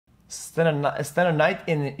Spend a night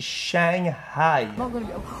in Shanghai. I'm not gonna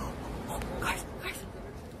be. Guys,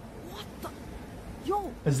 what the? Yo.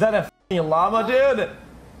 Is that a f***ing llama, dude?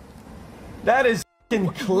 That is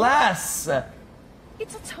f***ing class.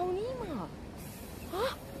 It's a Tonima.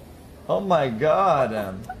 Huh? Oh my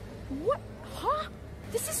god. What? Huh?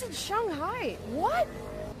 This is in Shanghai. What?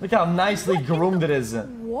 Look how nicely groomed it is.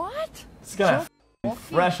 What? It's kind of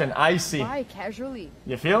fresh and icy. Buy casually.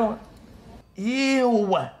 You feel?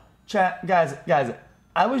 Ew. Chat, guys,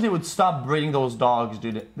 I wish they would stop breeding those dogs,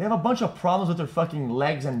 dude. They have a bunch of problems with their fucking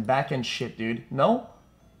legs and back and shit, dude. No?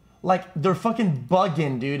 Like, they're fucking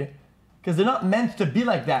bugging, dude. Because they're not meant to be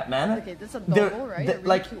like that, man. Okay, this is a doggo, right? A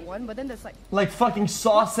really cute one, but then there's like... Like fucking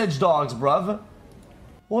sausage dogs, bruv.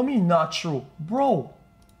 What do you mean not true? Bro,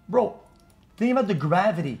 think about the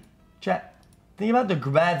gravity. Chat, think about the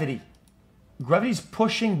gravity. Gravity's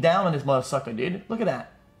pushing down on this motherfucker, dude. Look at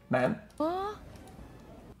that, man. Huh?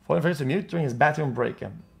 Falling face to mute during his bathroom break.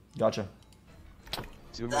 Gotcha.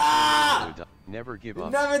 Never give up.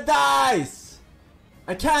 It never dies!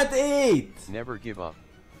 I can't eat! Never give up.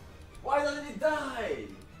 Why doesn't it die?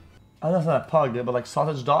 I know it's not a pug, dude, but like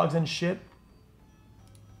sausage dogs and shit.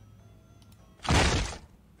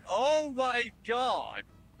 Oh my god!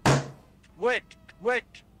 Wait.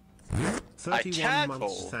 31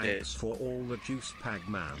 months, thanks for all the juice,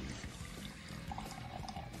 Pagman.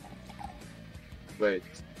 Wait,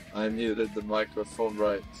 I muted the microphone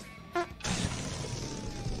right.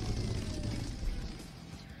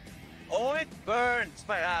 Oh, it burns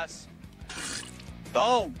my ass.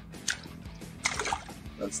 Oh!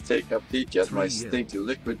 Let's take a peek at my stinky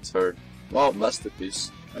liquid turd. Wow,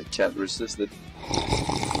 masterpiece. I can't resist it.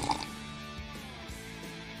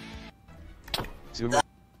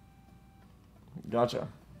 Gotcha.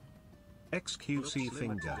 xQc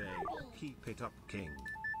finger. Keep it up, king.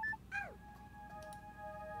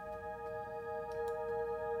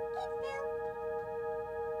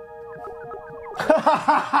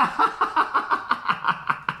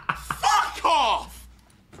 Fuck off!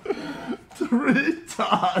 3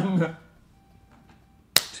 ton.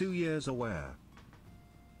 2 years aware.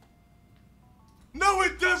 No,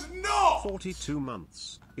 it does not! 42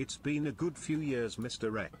 months. It's been a good few years,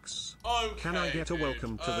 Mr. X. Okay, Can I get a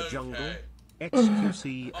welcome to the jungle? okay.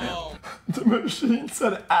 xQc. The machine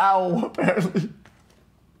said ow, apparently.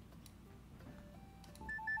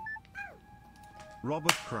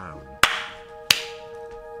 Robert Crown.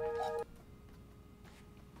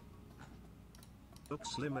 Look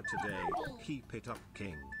slimmer today. Keep it up,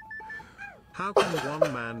 king. How can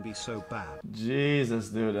one man be so bad? Jesus,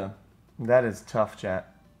 dude. That is tough,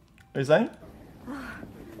 chat. What are you saying?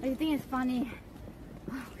 I think it's funny.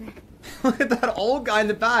 Okay. Look at that old guy in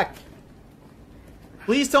the back.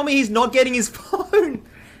 Please tell me he's not getting his phone.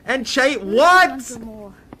 And what?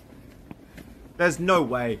 There's no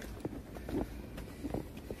way.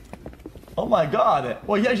 Oh my god.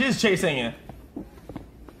 Well, yeah, she's chasing it.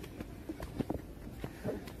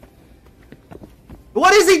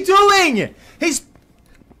 What is he doing? He's...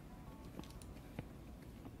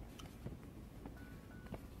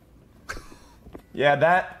 Yeah,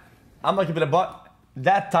 that... I'm gonna give it a butt.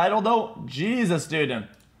 That title, though, Jesus, dude.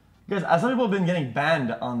 Because some people have been getting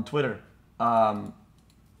banned on Twitter. I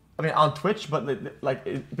mean, on Twitch, but like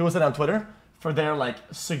people said on Twitter for their like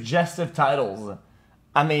suggestive titles.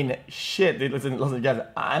 I mean, shit, dude. Listen, guys.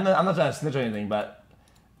 I'm not trying to snitch or anything, but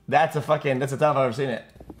that's a title if I've ever seen it.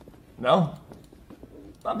 No,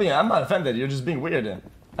 I'm not offended. You're just being weird.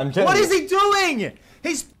 I'm telling What you. is he doing?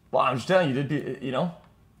 He's... Well, I'm just telling you, dude. You know,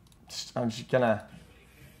 I'm just gonna.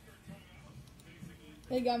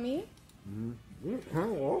 They got me. How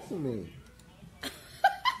awesome me.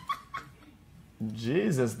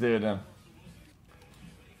 Jesus, dude.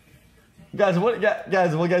 Guys, what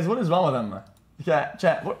is wrong with him? Yeah,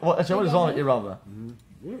 chat. What is wrong with you, brother?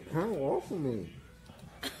 How awesome me.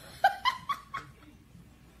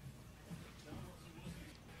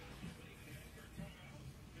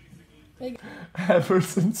 Ever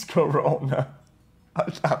since Corona,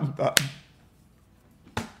 I'm done.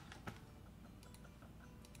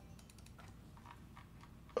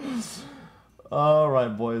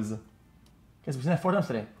 Alright, boys. Guys, we've seen that 4 times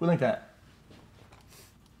today. Who linked that?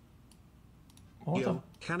 Yo,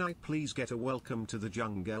 can I please get a welcome to the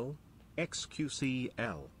jungle?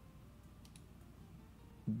 xQcl.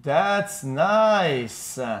 That's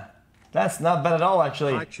nice. That's not bad at all,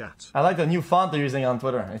 actually. Hi, chat. I like the new font they're using on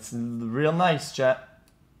Twitter. It's real nice, chat.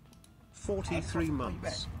 43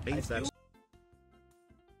 months. Ain't that...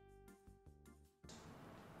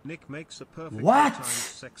 Nick makes a perfect What?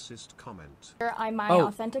 sexist comment. I'm my Oh.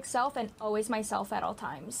 authentic self and always myself at all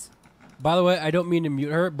times. By the way, I don't mean to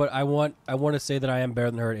mute her, but I want to say that I am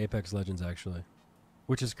better than her at Apex Legends, actually.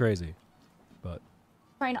 Which is crazy. But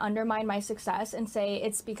try and undermine my success and say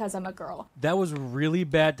it's because I'm a girl. that was really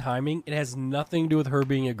bad timing. It has nothing to do with her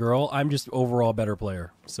being a girl. I'm just overall better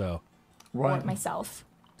player. So Right. Myself.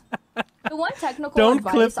 The one technical don't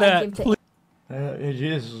advice clip that. I give to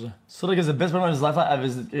Jesus. Silic is the best player in his life of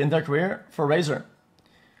his entire career for Razor.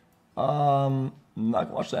 Not gonna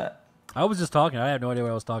watch that. I was just talking. I had no idea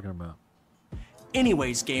what I was talking about.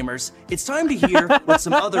 Anyways, gamers, it's time to hear what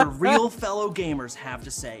some other real fellow gamers have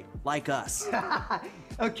to say, like us.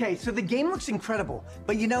 Okay, so the game looks incredible,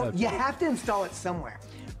 but you know, you have to install it somewhere.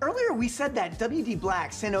 Earlier we said that WD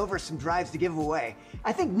Black sent over some drives to give away.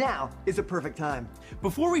 I think now is a perfect time.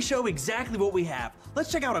 Before we show exactly what we have,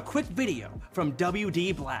 let's check out a quick video from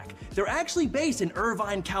WD Black. They're actually based in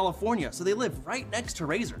Irvine, California, so they live right next to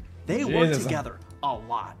Razer. They work together a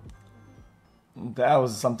lot. That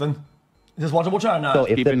was something. Is this watchable chat or not? So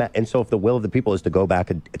if the will of the people is to go back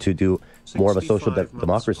to do more of a social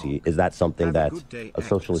democracy, is that something that a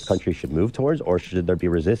socialist country should move towards, or should there be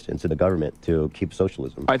resistance in the government to keep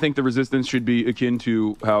socialism? I think the resistance should be akin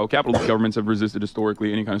to how capitalist governments have resisted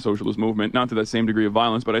historically any kind of socialist movement, not to that same degree of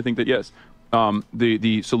violence, but I think that yes,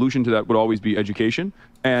 the solution to that would always be education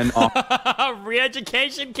and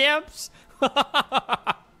re-education camps.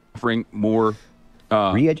 offering more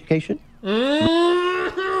re-education.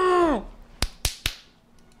 I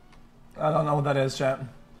don't know what that is, chat.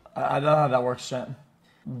 I don't know how that works, chat.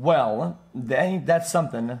 Well, that's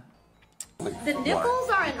something. The nipples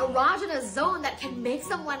are an erogenous zone that can make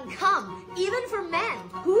someone come, even for men.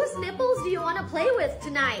 Whose nipples do you want to play with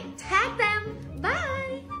tonight? Tag them.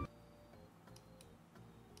 Bye.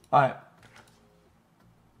 Alright.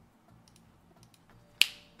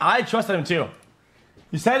 I trusted him too.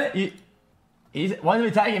 You said it? Why are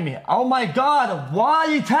you tagging me? Oh my god, why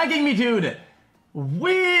are you tagging me, dude?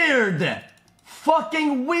 Weird!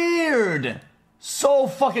 Fucking weird! So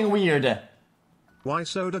fucking weird. Why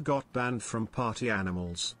Soda got banned from Party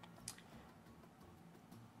Animals?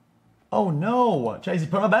 Oh no! Chat, is he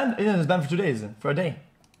perma-banned? He was banned for 2 days. For a day.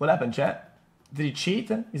 What happened, chat? Did he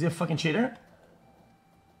cheat? Is he a fucking cheater?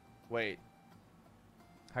 Wait.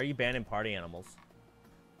 How are you banning Party Animals?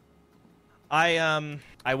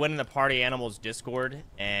 I went in the Party Animals Discord,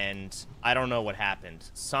 and I don't know what happened.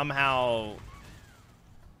 Somehow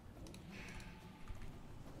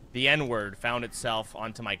the N-word found itself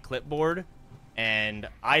onto my clipboard, and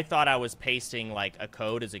I thought I was pasting like a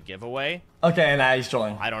code as a giveaway. Okay, and now he's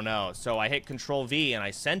trolling. I don't know. So I hit Control-V and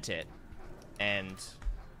I sent it, and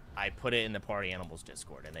I put it in the Party Animals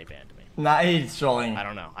Discord, and they banned me. Nah, he's trolling. I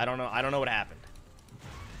don't know. I don't know what happened.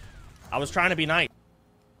 I was trying to be nice.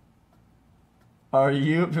 Are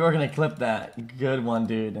you? People are gonna clip that. Good one,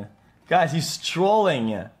 dude. Guys, he's trolling.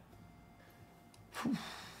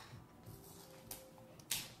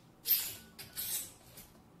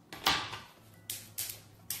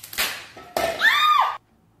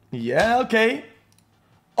 Yeah, okay.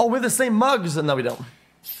 Oh, we're the same mugs. No, we don't.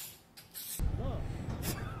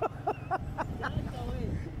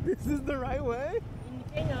 This is the right way?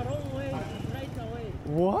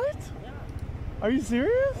 What? Are you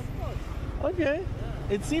serious? Of course. Okay.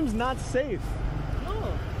 Yeah. It seems not safe.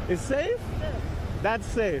 No. It's safe? Yeah. That's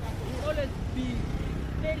safe. You always be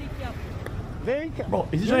very careful. Very careful. Bro,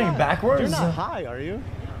 is he driving backwards? You're not high, are you?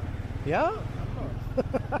 Yeah?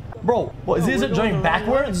 Bro, what, is he driving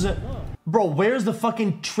backwards? Bro, where's the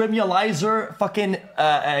fucking trimulizer fucking,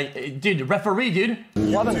 dude, referee, dude?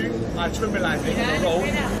 What the? I am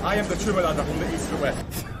the trimulizer from the east to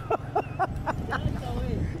west.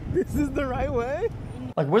 This is the right way?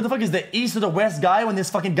 Like, where the fuck is the east or the west guy when this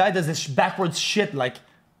fucking guy does this backwards shit? Like,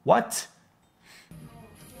 what?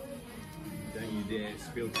 Don't you dare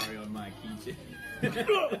spill curry on my keychain.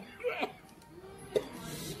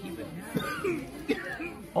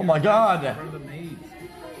 Oh my god.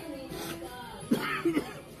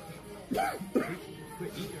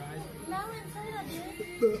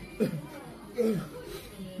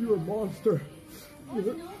 You're a monster.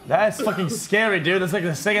 That's fucking scary, dude. That's like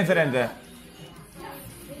the second incident there.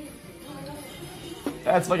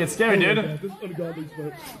 That's fucking scary, dude. This is ungodly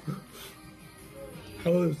spice.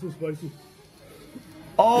 Oh, this is so spicy.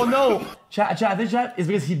 Oh no! Chat, I think chat is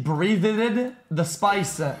because he breathed the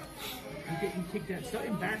spice. You're getting kicked out. Stop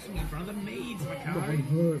embarrassing me in front of the maids, Macari.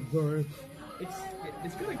 I'm sorry.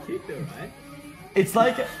 It's got a kick though, right? It's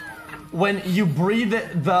like when you breathe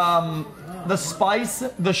the spice,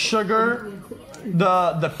 the sugar,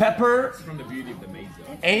 the pepper. It's from the beauty of the maids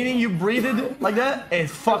though. Anything you breathe it like that, it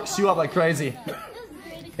fucks you up like crazy.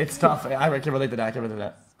 It's tough. I can relate to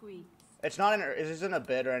that. It's not an. This isn't a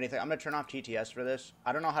bid or anything. I'm gonna turn off TTS for this.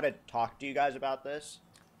 I don't know how to talk to you guys about this,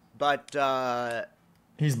 but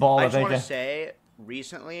he's bald. I just want to say,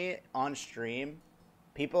 recently on stream,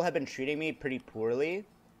 people have been treating me pretty poorly,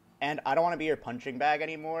 and I don't want to be your punching bag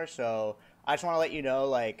anymore. So I just want to let you know,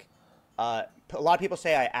 like, a lot of people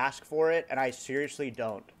say I ask for it, and I seriously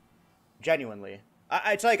don't. Genuinely,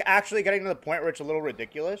 it's like actually getting to the point where it's a little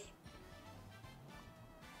ridiculous.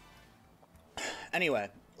 Anyway.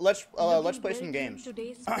 Let's play some games.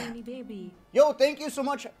 Yo, thank you so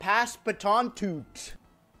much, Pass Baton Toot.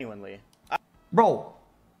 Genuinely. Bro,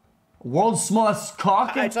 world's smallest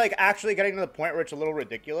cock. It's like actually getting to the point where it's a little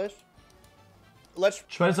ridiculous. Let's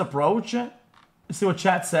try this approach. See what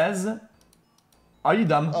chat says. Are you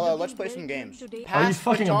dumb? Let's play some games. Are you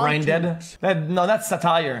fucking brain dead? No, that's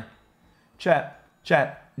satire. Chat.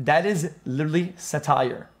 That is literally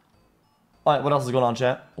satire. Alright, what else is going on,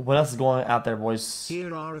 chat? What else is going out there, boys?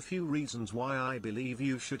 Here are a few reasons why I believe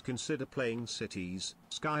you should consider playing Cities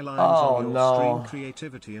Skylines on your stream.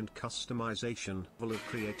 Creativity and customization. Full of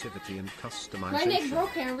creativity and customization. My neck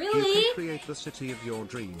broken, really? You can create the city of your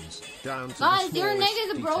dreams, down to Guys, the your neck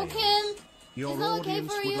smallest is broken. details. Your Is that okay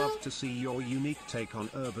audience for would you? love to see your unique take on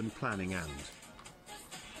urban planning and...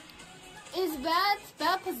 Is bad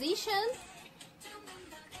position?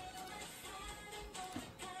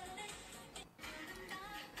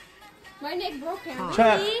 My neck broken,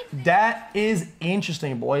 Chat, really? that is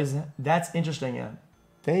interesting, boys. That's interesting, yeah.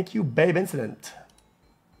 Thank you, Babe Incident.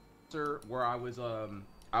 Where I was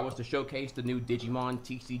to showcase the new Digimon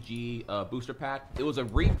TCG booster pack. It was a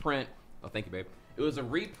reprint. Oh, thank you, babe. It was a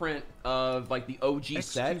reprint of like the OG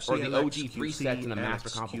set or the OG 3 sets in a master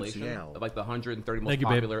compilation of like the 130 most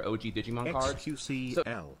popular OG Digimon cards.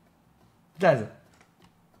 xQcl. Guys,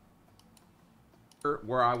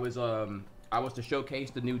 where I was to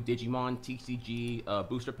showcase the new Digimon TCG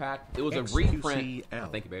booster pack. It was a reprint. Oh,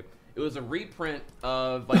 thank you, babe. It was a reprint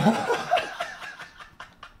of like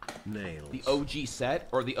the OG set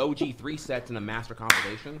or the OG 3 sets in a master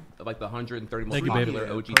compilation of like the 130 most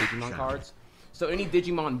popular OG Digimon cards. So any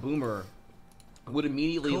Digimon boomer would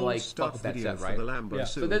immediately like fuck with that set, right? Yeah.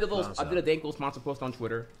 So I did a dank little sponsor post on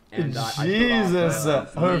Twitter, and Jesus,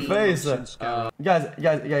 her face. Guys,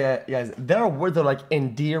 there are words that are like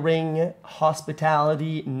endearing,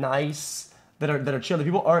 hospitality, nice, that are chill that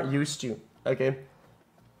people aren't used to. Okay,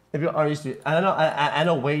 people aren't used to. I don't know. I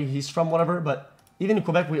know where he's from, whatever, but even in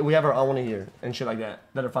Quebec, we have our own here and shit like that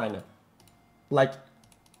are fine. Like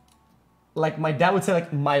my dad would say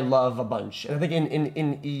like my love a bunch, and I think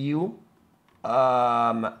in EU.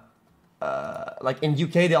 Like in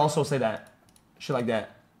UK, they also say that shit like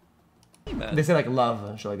that. They say like love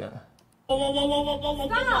and shit like that. Whoa!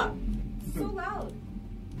 Stop! So loud.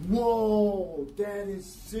 Whoa, that is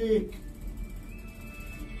sick.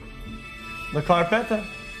 The carpet.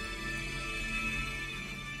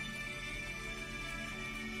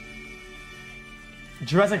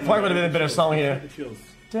 Jurassic Park would have been a better song here.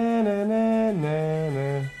 That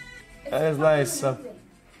is nice. Yeah,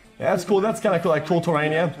 that's cool. That's kind of cool, like cool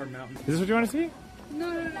terrain, yeah. Is this what you want to see?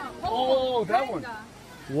 No. Oh, that one.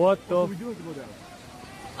 What the?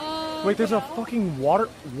 Wait, there's a fucking water.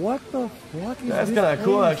 What the fuck is That's this kind of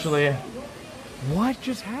cool, place? actually. What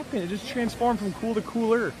just happened? It just transformed from cool to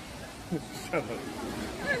cooler.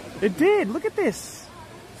 It did. Look at this.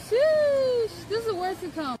 Sheesh, this is worth to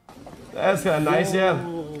come. That's kind of nice, yeah.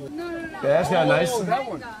 No. Yeah, that's kind of nice. That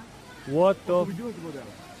one. What the?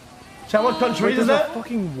 Chat, what country is that?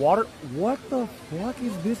 Fucking water. What the fuck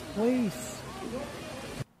is this place?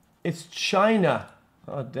 It's China.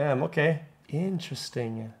 Oh, damn. Okay.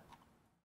 Interesting.